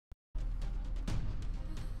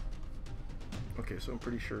Okay, so I'm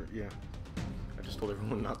pretty sure, yeah. I just told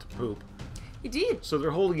everyone not to poop. You did. So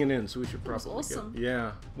they're holding it in, so we should probably That was awesome. get...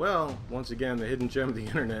 Yeah. Well, once again, the hidden gem of the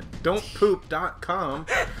internet. Don'tpoop.com.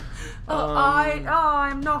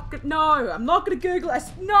 I'm not gonna... No, I'm not gonna Google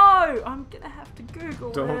this. No! I'm gonna have to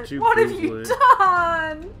Google Don't it. you What have Google you it.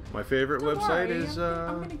 done? My favorite Don't website worry, is...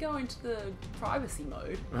 I'm gonna go into the privacy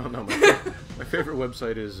mode. Oh, no, my favorite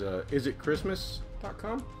website is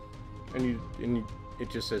isitchristmas.com? And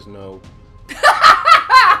it just says no.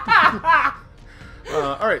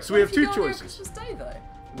 Alright, so we have two choices. Christmas Day, though?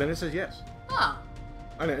 Then it says yes. Ah.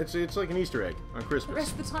 I know, it's like an Easter egg on Christmas. The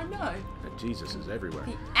rest of the time, no. And Jesus is everywhere.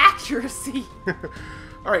 The accuracy.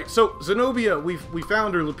 Alright, so Zenobia, we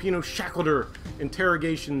found her. Lupino shackled her.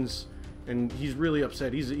 Interrogations, and he's really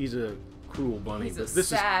upset. He's a cruel bunny. He's a but this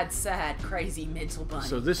sad, crazy mental bunny.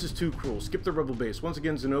 So this is too cruel. Skip the rebel base. Once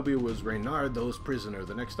again, Zenobia was Reynardo's prisoner.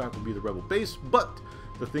 The next stop will be the rebel base, but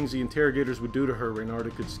the things the interrogators would do to her,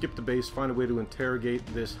 Reynardo could skip the base, find a way to interrogate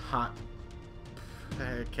this hot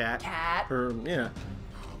cat. Purring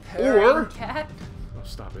Or cat. Oh,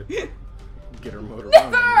 stop it. Get her motor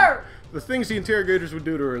Never! running. The things the interrogators would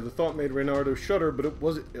do to her, the thought made Reynardo shudder, but it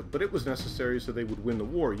was necessary so they would win the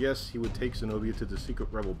war. Yes, he would take Zenobia to the secret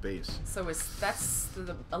rebel base. So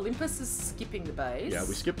the Olympus is skipping the base. Yeah,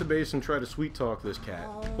 we skip the base and try to sweet talk this cat.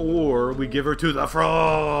 Or we give her to the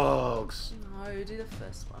frogs. No, do the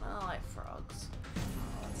first one. I like frogs.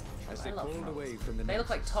 As I they love pulled frogs. away from the They look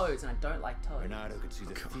like toads, and I don't like toads. Reynardo could see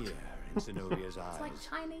the fear in Zenobia's eyes. It's like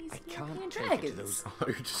Chinese I European can't take it to dragons. those. Oh,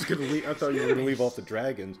 you're just gonna leave. I thought you were gonna leave off the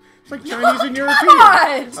dragons. It's like Chinese and Europeans.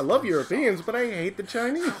 God! I love Europeans, but I hate the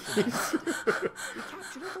Chinese.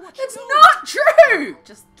 It's not true!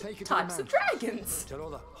 Just Take it to the types of man. dragons. Tell all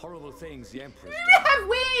the horrible things the Emperor's They done. have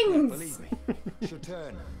wings! Believe me, she'll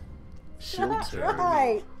turn. She'll turn.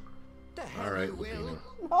 Right. The hell All right, you will.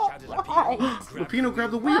 Not Shouted right. Lupino,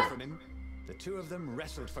 grab the wheel. from him. The two of them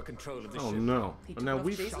wrestled for control of the Oh ship. no! He And now took off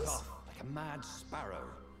we. Jesus? Shot off like a mad sparrow.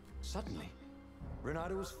 Suddenly,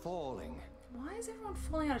 Reynardo was falling. Why is everyone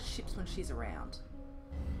falling out of ships when she's around?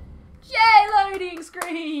 Yay, loading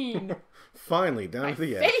screen! Finally, down My to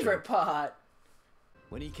the action. favorite part.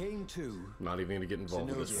 When he came to, Not even gonna get involved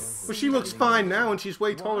with Zenobia this. was Well, she looks fine now, and she's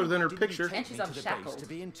way Why taller than her didn't you picture. take And she's me to the unshackled. base to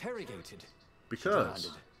be interrogated. She Because.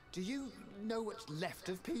 demanded. Do you know what's left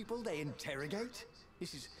of people they interrogate?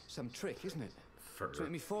 This is some trick, isn't it? Fur. To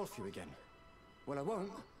make me fall for you again. Well, I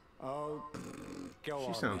won't. Oh, go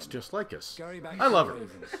on. She sounds then. just like us. Scurry back I to love the her.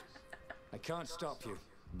 Ravens. I can't stop you,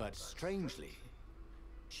 but strangely,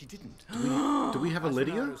 she didn't. Do we have a As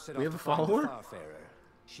Lydia? Reynardo set Do we off have a to find the follower? Farfarer,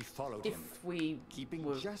 she followed him. If we Keeping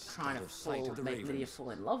were just trying out to of sight of the make Lydia Ravens. fall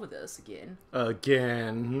in love with us again.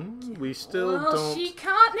 Again, we still Well, don't. she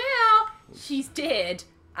can't now. She's dead.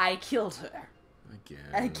 I killed her. Again.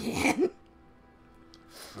 Again.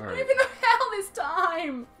 All I right. don't even know how this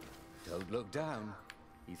time. Don't look down,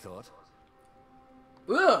 he thought.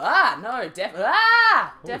 Ooh, no,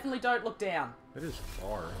 definitely don't look down. That is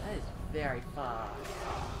far. That is very far.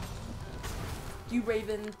 You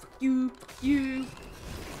Raven, you.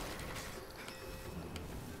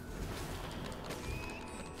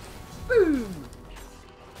 Boom.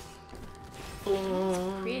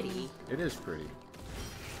 Pretty. It is pretty.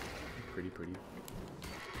 Pretty. Was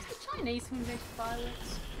the Chinese who invented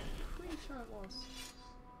fireworks? Pretty sure it was.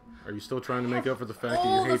 Are you still trying to make up for the fact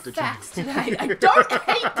All that you hate the the facts Chinese? today. I don't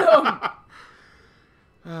hate them.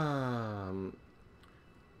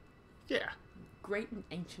 Yeah. Great and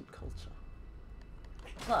ancient culture.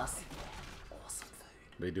 Plus, awesome food.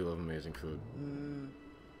 They do love amazing food.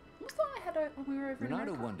 What was that I had when we were over in Reynardo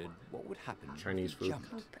America? wondered what would happen. if Chinese he food.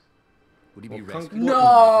 jumped. Would he be Well, rescued?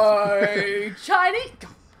 No, Chinese.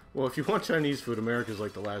 Well, if you want Chinese food, America's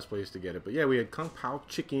like the last place to get it. But yeah, we had Kung Pao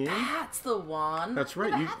chicken. That's the one. That's right,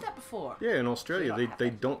 Never you- had that before. Yeah, in Australia, Should I have they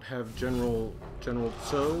it? don't have General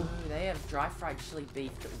So. Ooh, they have dry fried chili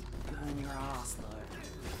beef that will burn your ass though.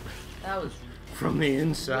 That was From the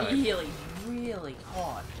inside. really, really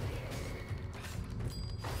hot.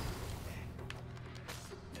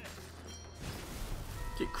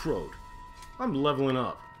 Get crowed. I'm leveling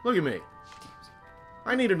up. Look at me.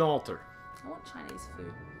 I need an altar. I want Chinese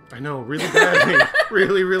food. I know, really badly.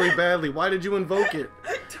 really badly. Why did you invoke it?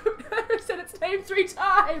 I don't know. I said its name 3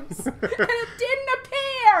 times and it didn't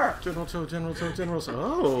appear. General So.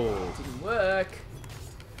 Oh. Didn't work.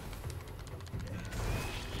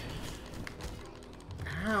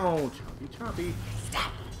 Ow. Choppy.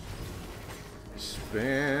 Stop.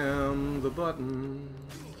 Spam the button.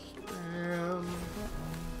 Spam.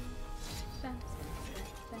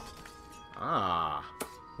 Ah.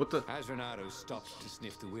 What the? As Renato stopped to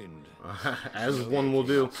sniff the wind, As one will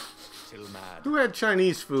do. still mad. Who had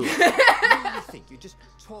Chinese food? What do you think? You just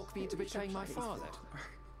talk me into betraying my father?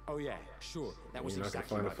 Oh yeah, sure. That was You're not gonna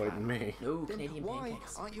exactly find a my fight in plan. me. No, Then Canadian why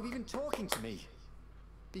pancakes. aren't you even talking to me?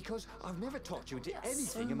 Because I've never talked you into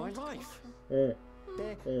anything in my life.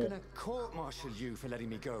 They're gonna court-martial you for letting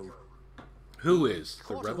me go. Who is the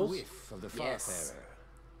Caught a rebels? whiff of the Yes. Farfarer.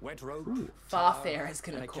 Wet rope, Farfarer is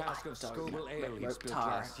and gonna a call. cask of Scoville ale he spilled tar.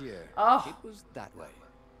 last year. Oh. It was that way.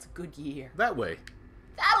 It's a good year. That way.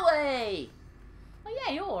 That way! Oh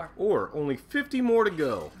yeah, you're. Or only 50 more to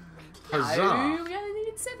go. Huzzah! No, we only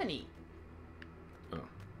needed 70. Oh,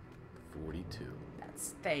 42.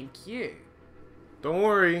 That's thank you. Don't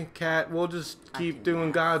worry, Cat. We'll just keep can doing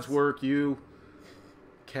laugh. God's work. You,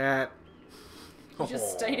 Cat. You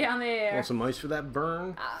just stay down there. Want some ice for that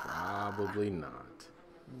burn? Probably not.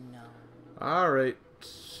 No. All right.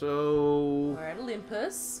 So, We're at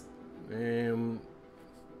Olympus.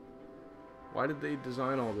 why did they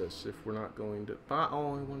design all this if we're not going to? Oh,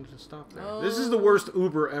 I wanted to stop there. This is the worst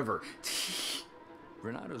Uber ever.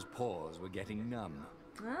 Renato's paws were getting numb.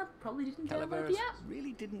 Probably didn't download Calaveras the app.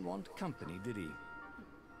 really didn't want company, did he?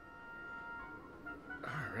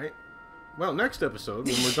 All right. Well, next episode,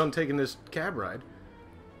 when we're done taking this cab ride,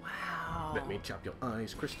 Wow. let me chop your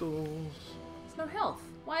eyes, crystals. There's no health.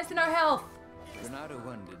 Why is there no health? Renato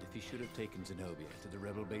wondered if he should have taken Zenobia to the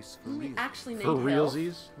rebel base for We real. actually need For health.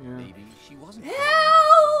 realsies? Yeah. Maybe she wasn't.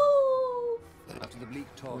 Help! After the bleak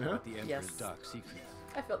talk Yeah? about the Emperor's Yes. dark secret,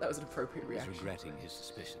 I felt that was an appropriate he was reaction. regretting his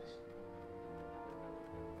suspicions.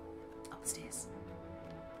 Up the stairs.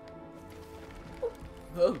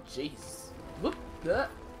 Oh, jeez. Whoop.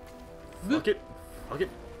 Fuck it. Fuck it.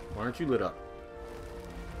 Why aren't you lit up?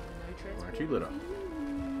 No aren't you lit up?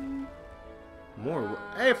 transport. More.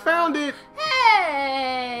 Hey, I found it!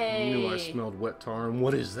 Hey! You knew I smelled wet tar. And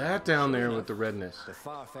what is that down there with the redness? The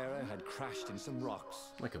Farfarer had crashed in some rocks.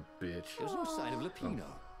 Like a bitch. There was no sign of Lupino.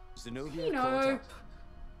 Zenobia You caught know. up.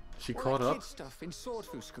 She All caught that up? kid stuff in sword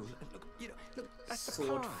fu school. Look, look, that's the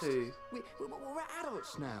Sword past. fu. We're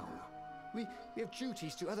adults now. We have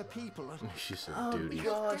duties to other people. She said Oh duty.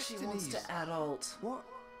 god, she wants Destinies. to adult. What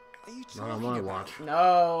are you talking Not on my about? watch.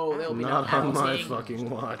 No, there'll be Not no on my adulting. fucking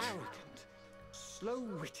watch. Arrogant,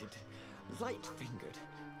 slow-witted, light-fingered,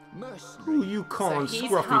 mercenary. Who you calling So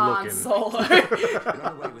he's scruffy Han looking? Solo.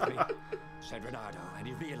 Run away with me, said Renato, and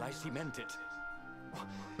he realized he meant it. What?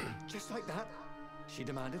 Just like that? She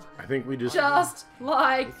demanded. I think we just Just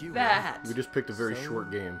like If you will. that. we just picked a very So-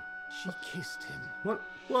 short game. She kissed him. What?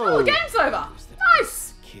 Oh, Whoa! the game's over.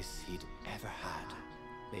 Nice. Kiss he'd ever had.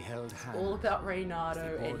 They held hands. All about Renato They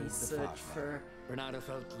and boarded his the search Farfarer. for. Renato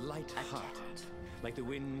felt light-hearted, like the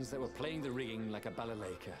winds that were playing the rigging like a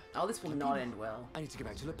balalaika. Oh, this will not end well. I need to get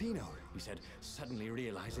back to Lupino, he said, suddenly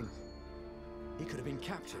realizing he could have been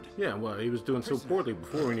captured. Yeah, well, he was doing so poorly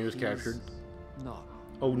before when he was He captured. Not.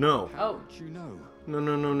 Oh no! Oh. Did you know? No!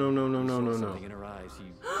 No! No! No! No! No! He No! saw No! No! something in her eyes he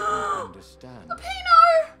didn't understand.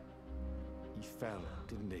 Pino! He fell,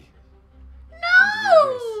 didn't he?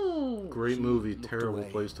 No! Great movie, looked terrible away.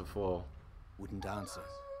 place to fall. Wouldn't answer.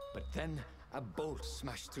 But then a bolt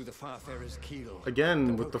smashed through the Farfarer's keel.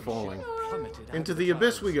 Again with the broken falling. ship plummeted out Into of the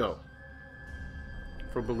abyss we clouds.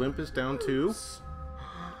 go. From Olympus down to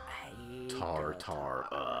Tartar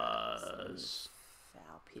us.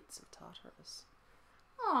 Foul pits of Tartarus.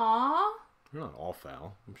 Aww. They're not all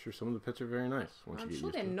foul. I'm sure some of the pits are very nice once I'm you get sure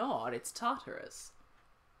used they're to it. not. It's Tartarus.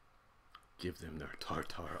 Give them their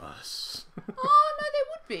Tartar us. Oh, no, there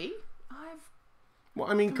would be. I've Well,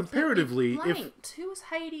 I mean, comparatively, if blanked. Who was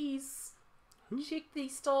Hades? Chick that he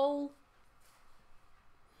stole?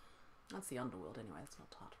 That's the underworld anyway. That's not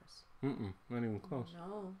Tartarus. not even close.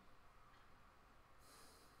 No.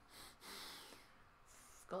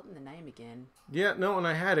 Forgotten the name again. Yeah, no, and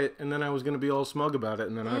I had it, and then I was going to be all smug about it,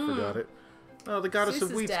 and then I forgot it. Oh, the goddess of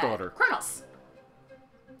Zeus's Wheat's dad. daughter. Kronos.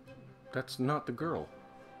 That's not the girl.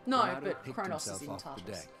 No, Renato but picked Kronos is himself in off the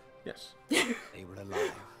Tartarus. deck. Yes. They were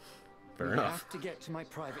alive. Fair We enough. have to get to my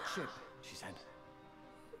private ship, she said.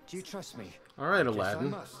 Do you trust me? All right, Yes, I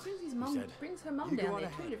Aladdin. must, Brings his he mum, said. brings her mum You go down on there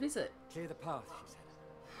ahead. too to visit. Clear the path, she said.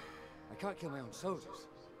 I can't kill my own soldiers.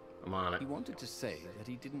 I'm on it. He wanted to say that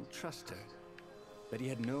he didn't trust her, but he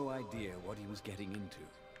had no idea what he was getting into.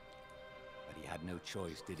 But he had no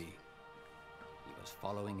choice, did he? He was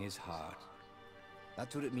following his heart.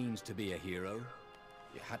 That's what it means to be a hero.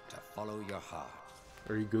 You had to follow your heart.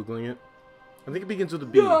 Are you Googling it? I think it begins with a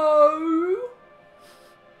B. No!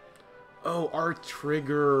 Oh, our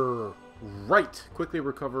trigger. Right. Quickly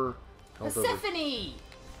recover. health over-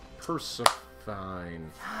 Persephone! fine.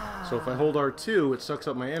 So if I hold R2, it sucks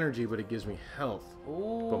up my energy, but it gives me health.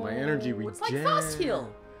 Ooh, But my energy regen. it's like fast heal.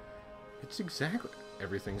 It's exactly.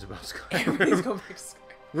 Everything's about Skyrim. Everything's going back to Skyrim.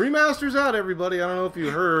 Remasters out, everybody. I don't know if you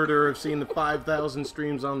heard or have seen the 5,000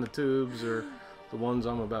 streams on the tubes or the ones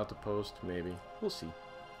I'm about to post. Maybe. We'll see.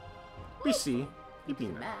 We see. The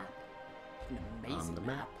map. An amazing On the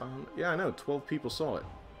map. Yeah, I know. 12 people saw it.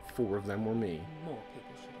 4 of them were me. More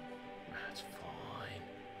people should have. That's fine.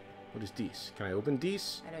 What is Dees? Can I open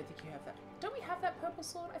Dees? I don't think you have that. Don't we have that purple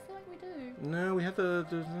sword? I feel like we do. No, we have the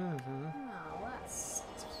Oh, that's...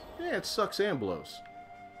 yeah, it sucks and blows.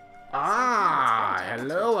 Ah,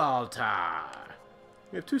 hello, Altar.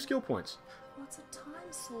 We have 2 skill points. What's a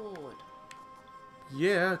time sword?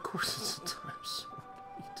 Yeah, of course it's a time sword.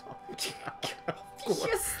 What are you talking about?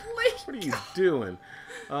 Obviously. What are you doing?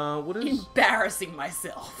 What is... Embarrassing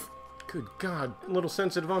myself. Good God, a little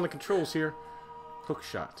sensitive on the controls here. Hook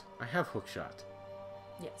shot. I have hook shot.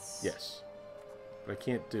 Yes. Yes. But I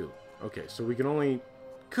can't do. Okay, so we can only...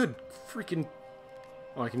 Good freaking...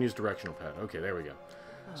 Oh, I can use directional pad. Okay, there we go.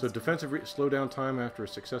 So defensive slow down time after a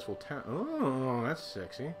successful tap. Oh, that's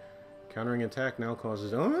sexy. Countering attack now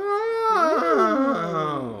causes... Oh!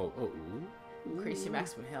 Oh! Increase your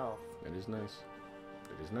maximum health. That is nice.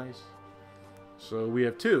 That is nice. So we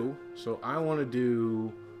have 2. So I want to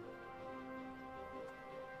do...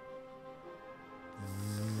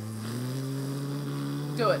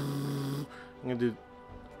 Do it. I'm gonna do...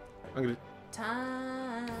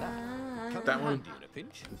 Time. That one. In a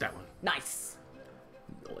pinch. That one. Nice.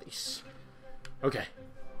 Nice. Okay.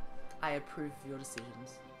 I approve of your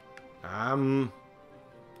decisions. Oh,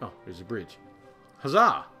 there's a bridge.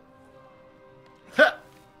 Huzzah! Ha!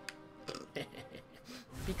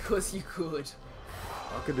 Because you could.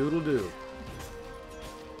 Fuck-a-doodle-doo.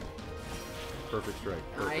 Perfect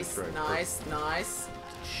strike. Perfect Nice, strike. nice, nice.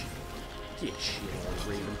 Get shit on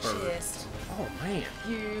Raven Bird. Chest. Oh, man.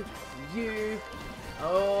 You.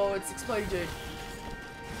 Oh, it's exploding, dude.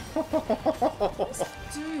 Dude,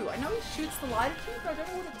 I know he shoots the light at you, but I don't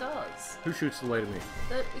know what it does. Who shoots the light at me?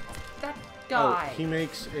 That guy. Oh, he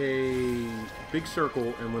makes a big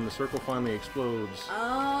circle, and when the circle finally explodes...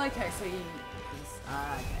 Oh, okay, so he's...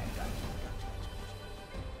 okay, gotcha.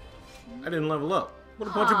 I didn't level up. What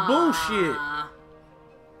a bunch of bullshit!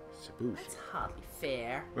 It's a bullshit. That's hardly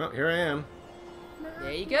fair. Well, here I am.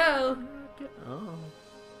 There you go. Oh.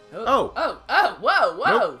 Oh! Oh! Whoa!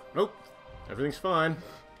 Whoa! Nope. Nope. Everything's fine.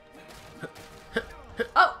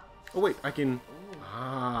 Oh! Oh, wait. I can...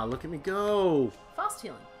 Ah, look at me go. Fast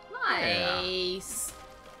healing. Nice.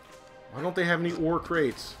 Why don't they have any ore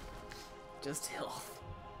crates? Just health.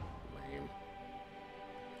 Lame.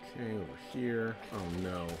 Okay, over here. Oh,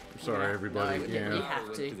 no. I'm sorry, Yeah, everybody. no, yeah. you have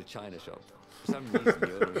Went to. to the china shop. For some reason,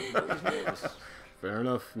 the owner was nervous. Fair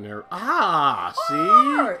enough. Ah, see?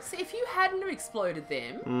 Oh, see, if you hadn't exploded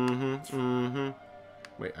them...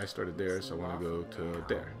 Wait, I started there, so I want to go to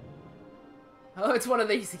there. Oh, it's one of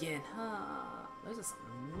these again. Those are some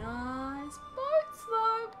nice boats,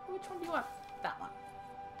 though. Which one do you want? That one.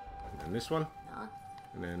 And then this one. No.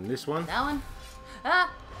 And then this one. That one. Ah!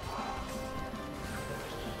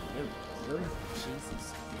 No,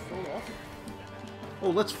 Jesus. Fall off. Oh,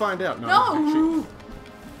 let's find out. No!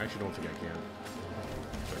 I actually don't think I can.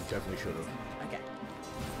 But I definitely should have. Okay.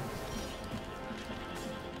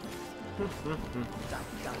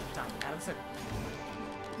 Done. Out of the circle.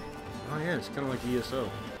 Oh yeah, it's kind of like ESO.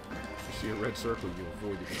 If you see a red circle, you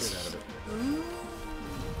avoid the shit out of it.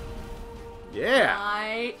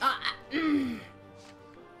 Yeah!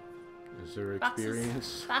 Is there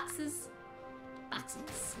experience? Boxes.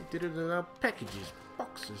 We did it in our packages,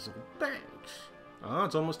 boxes, or bags. Oh,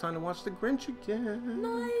 it's almost time to watch The Grinch again.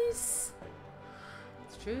 Nice.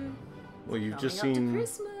 It's true. Well, you've Coming just up to seen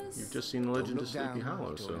Christmas. you've just seen The Legend of Don't look Sleepy down,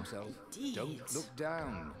 Hollow, he told so himself. Indeed. Don't look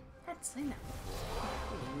down. I hadn't seen that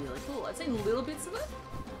before. Really cool. I've seen little bits of it.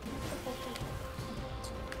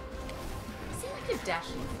 You seem like you're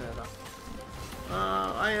dashing further.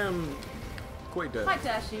 I am quite dead. Quite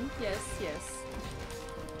dashing. Yes.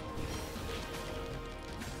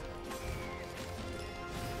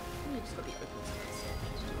 You just got the open space.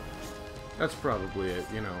 That's probably it.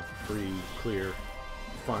 You know, free, clear,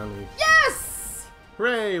 finally. Yes!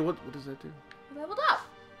 Hooray! What does that do? Leveled up.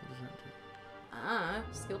 What does that do? Ah,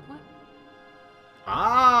 skill point.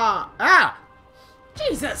 Ah!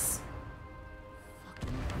 Jesus!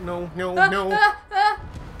 No, no, Ah, no. ah, ah.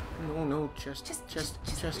 No, chest.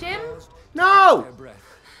 Jim? No! Their breath.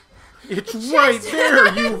 It's right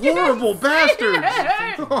there, you horrible bastards!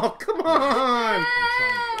 it. Oh, come on!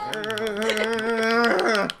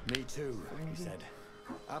 Me too, he said.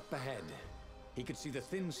 Up ahead. He could see the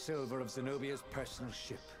thin silver of Zenobia's personal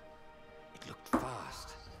ship. It looked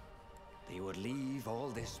fast. They would leave all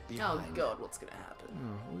this behind. Oh god, what's gonna happen?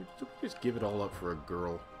 Oh, we just give it all up for a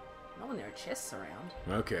girl. Not when there are chests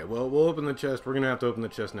around. Okay, well, we'll open the chest. We're gonna have to open the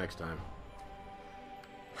chest next time.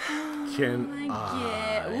 Can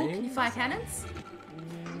I? Ooh, can you fire cannons?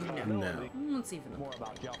 No. Let's even More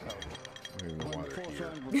about Yoko. I don't even know why they're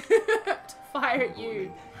here. to fire at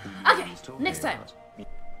you. Okay, next time.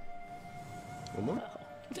 One more?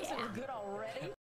 Yeah.